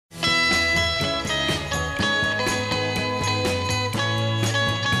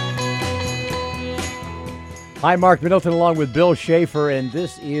Hi, Mark Middleton along with Bill Schaefer, and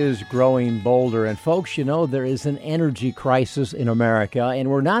this is Growing Bolder. And folks, you know, there is an energy crisis in America, and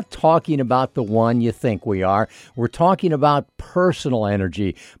we're not talking about the one you think we are. We're talking about personal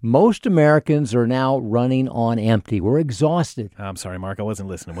energy. Most Americans are now running on empty. We're exhausted. I'm sorry, Mark, I wasn't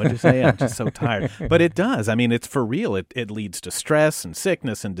listening. What did you say? I'm just so tired. But it does. I mean, it's for real. It leads to stress and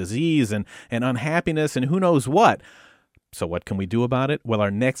sickness and disease and unhappiness and who knows what. So what can we do about it? Well, our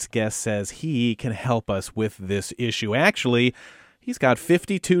next guest says he can help us with this issue. Actually, he's got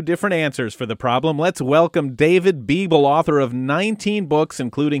 52 different answers for the problem. Let's welcome David Biebel, author of 19 books,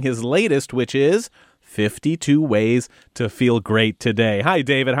 including his latest, which is 52 Ways to Feel Great Today. Hi,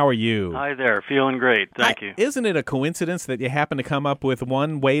 David. How are you? Hi there. Feeling great. Thank you. Isn't it a coincidence that you happen to come up with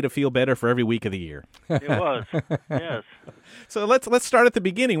one way to feel better for every week of the year? It was, yes. So let's start at the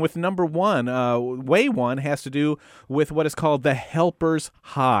beginning with number one. Way one has to do with what is called the helper's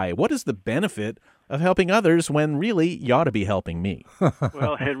high. What is the benefit of helping others when really you ought to be helping me?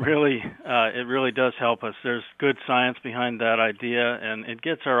 Well, it really does help us. There's good science behind that idea, and it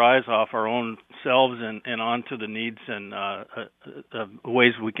gets our eyes off our own selves and onto the needs and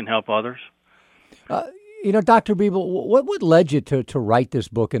ways we can help others. You know, Dr. Biebel, what led you to write this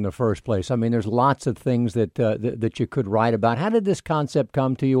book in the first place? I mean, there's lots of things that you could write about. How did this concept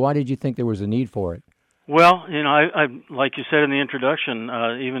come to you? Why did you think there was a need for it? Well, you know, I like you said in the introduction,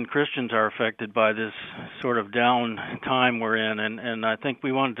 even Christians are affected by this sort of down time we're in, and I think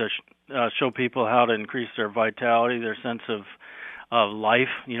we wanted to show people how to increase their vitality, their sense of life,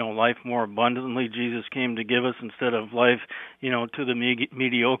 you know, life more abundantly. Jesus came to give us instead of life, you know, to the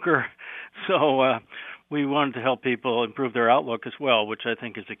mediocre. So we wanted to help people improve their outlook as well, which I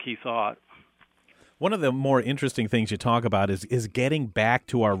think is a key thought. One of the more interesting things you talk about is getting back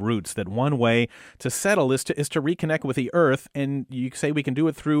to our roots, that one way to settle is to reconnect with the earth, and you say we can do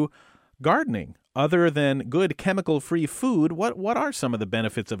it through gardening. Other than good chemical-free food, what are some of the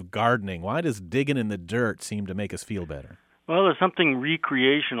benefits of gardening? Why does digging in the dirt seem to make us feel better? Well, there's something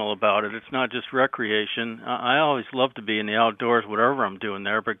recreational about it. It's not just recreation. I always love to be in the outdoors, whatever I'm doing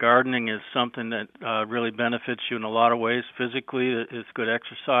there, but gardening is something that really benefits you in a lot of ways. Physically, it's good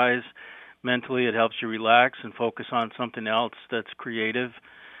exercise. Mentally, it helps you relax and focus on something else that's creative.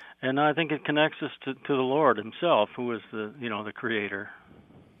 And I think it connects us to the Lord himself, who is the creator.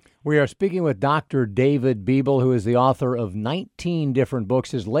 We are speaking with Dr. David Biebel, who is the author of 19 different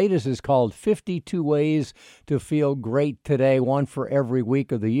books. His latest is called 52 Ways to Feel Great Today, one for every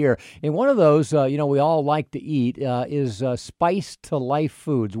week of the year. And one of those, we all like to eat is spice to life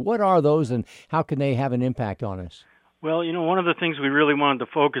foods. What are those, and how can they have an impact on us? Well, you know, one of the things we really wanted to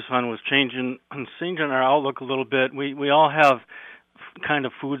focus on was changing our outlook a little bit. We all have kind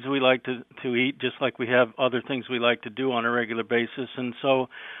of foods we like to eat, just like we have other things we like to do on a regular basis. And so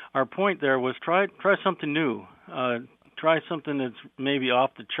our point there was try something new. Try something that's maybe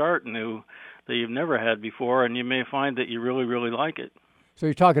off the chart new that you've never had before, and you may find that you really, really like it. So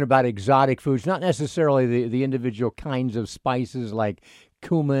you're talking about exotic foods, not necessarily the individual kinds of spices like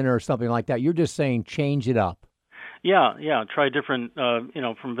cumin or something like that. You're just saying change it up. Yeah. Try different,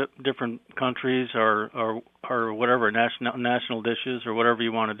 from different countries or whatever, national dishes or whatever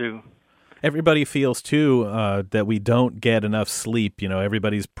you want to do. Everybody feels, too, that we don't get enough sleep. You know,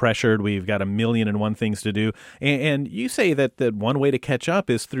 everybody's pressured. We've got 1,000,001 things to do. And you say that one way to catch up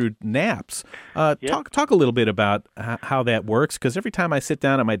is through naps. Yep. Talk a little bit about how that works, because every time I sit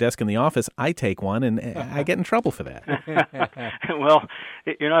down at my desk in the office, I take one, and I get in trouble for that. Well,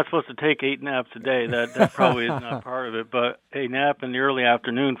 you're not supposed to take 8 naps a day. That probably is not part of it. But a nap in the early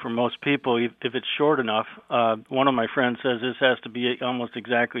afternoon for most people, if it's short enough, one of my friends says this has to be almost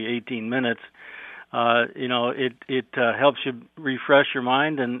exactly 18 minutes. It helps you refresh your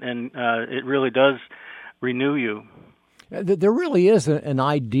mind, and it really does renew you. There really is an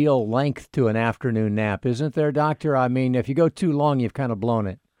ideal length to an afternoon nap, isn't there, Doctor? I mean, if you go too long, you've kind of blown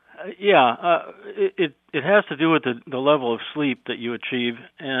it. It has to do with the level of sleep that you achieve,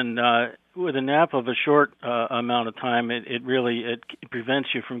 and with a nap of a short amount of time, it prevents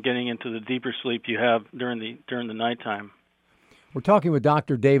you from getting into the deeper sleep you have during the nighttime. We're talking with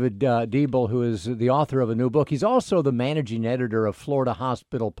Dr. David Biebel, who is the author of a new book. He's also the managing editor of Florida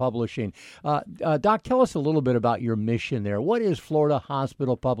Hospital Publishing. Doc, tell us a little bit about your mission there. What is Florida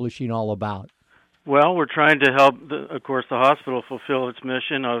Hospital Publishing all about? Well, we're trying to help, of course, the hospital fulfill its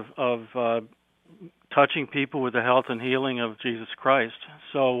mission of touching people with the health and healing of Jesus Christ.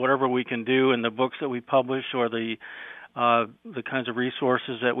 So whatever we can do in the books that we publish or the kinds of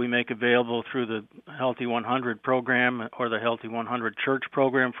resources that we make available through the Healthy 100 program or the Healthy 100 Church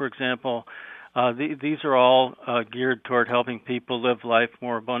program, for example, these are all geared toward helping people live life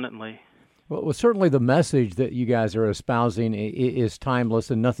more abundantly. Well, certainly the message that you guys are espousing is timeless,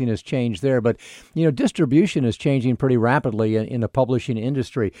 and nothing has changed there. But, distribution is changing pretty rapidly in the publishing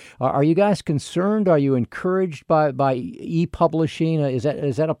industry. Are you guys concerned? Are you encouraged by e-publishing? Is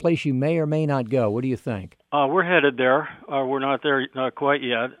that a place you may or may not go? What do you think? We're headed there. We're not there quite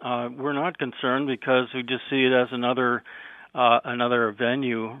yet. We're not concerned because we just see it as another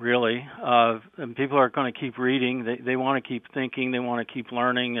venue, really. And people are going to keep reading. They want to keep thinking. They want to keep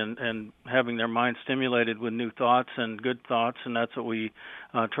learning and having their mind stimulated with new thoughts and good thoughts, and that's what we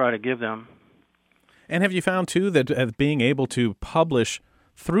try to give them. And have you found, too, that being able to publish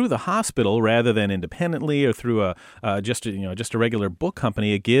through the hospital rather than independently or through just a regular book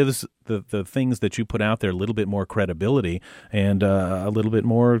company, it gives the things that you put out there a little bit more credibility and a little bit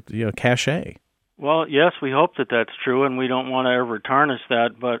more cachet? Well, yes, we hope that that's true, and we don't want to ever tarnish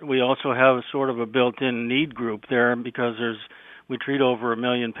that, but we also have a sort of a built-in need group there because we treat over 1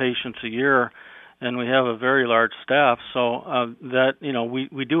 million patients a year, and we have a very large staff, so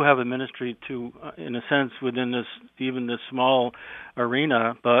we do have a ministry to, in a sense, within this small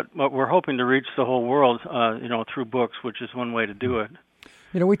arena, but we're hoping to reach the whole world, through books, which is one way to do it.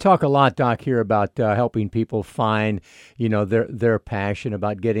 We talk a lot, Doc, here about helping people find, their passion,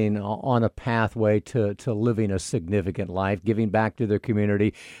 about getting on a pathway to living a significant life, giving back to their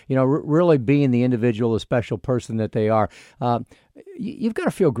community, really being the individual, the special person that they are. You've got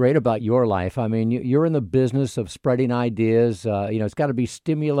to feel great about your life. I mean, you're in the business of spreading ideas. It's got to be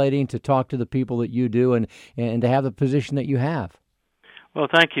stimulating to talk to the people that you do and to have the position that you have. Well,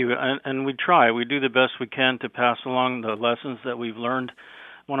 thank you. And we try. We do the best we can to pass along the lessons that we've learned.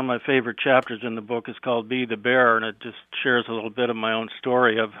 One of my favorite chapters in the book is called Be the Bear, and it just shares a little bit of my own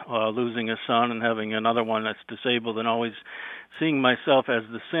story of losing a son and having another one that's disabled, and always seeing myself as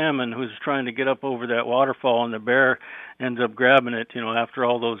the salmon who's trying to get up over that waterfall, and the bear ends up grabbing it, after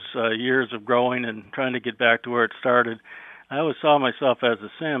all those years of growing and trying to get back to where it started. I always saw myself as a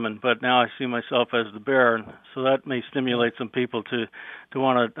salmon, but now I see myself as the bear, and so that may stimulate some people to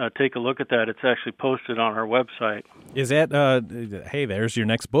want to take a look at that. It's actually posted on our website. Is that, hey, there's your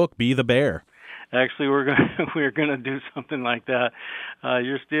next book, Be the Bear. Actually, we're gonna do something like that.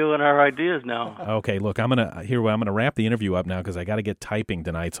 You're stealing our ideas now. Okay, look, I'm gonna wrap the interview up now because I got to get typing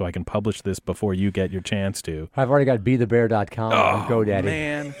tonight so I can publish this before you get your chance to. I've already got bethebear.com on GoDaddy.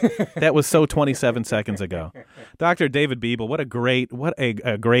 Man, that was so 27 seconds ago. Dr. David Biebel, what a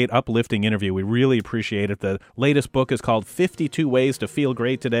great uplifting interview. We really appreciate it. The latest book is called 52 Ways to Feel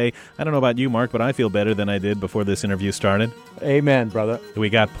Great Today. I don't know about you, Mark, but I feel better than I did before this interview started. Amen, brother. We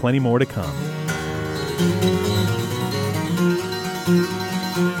got plenty more to come.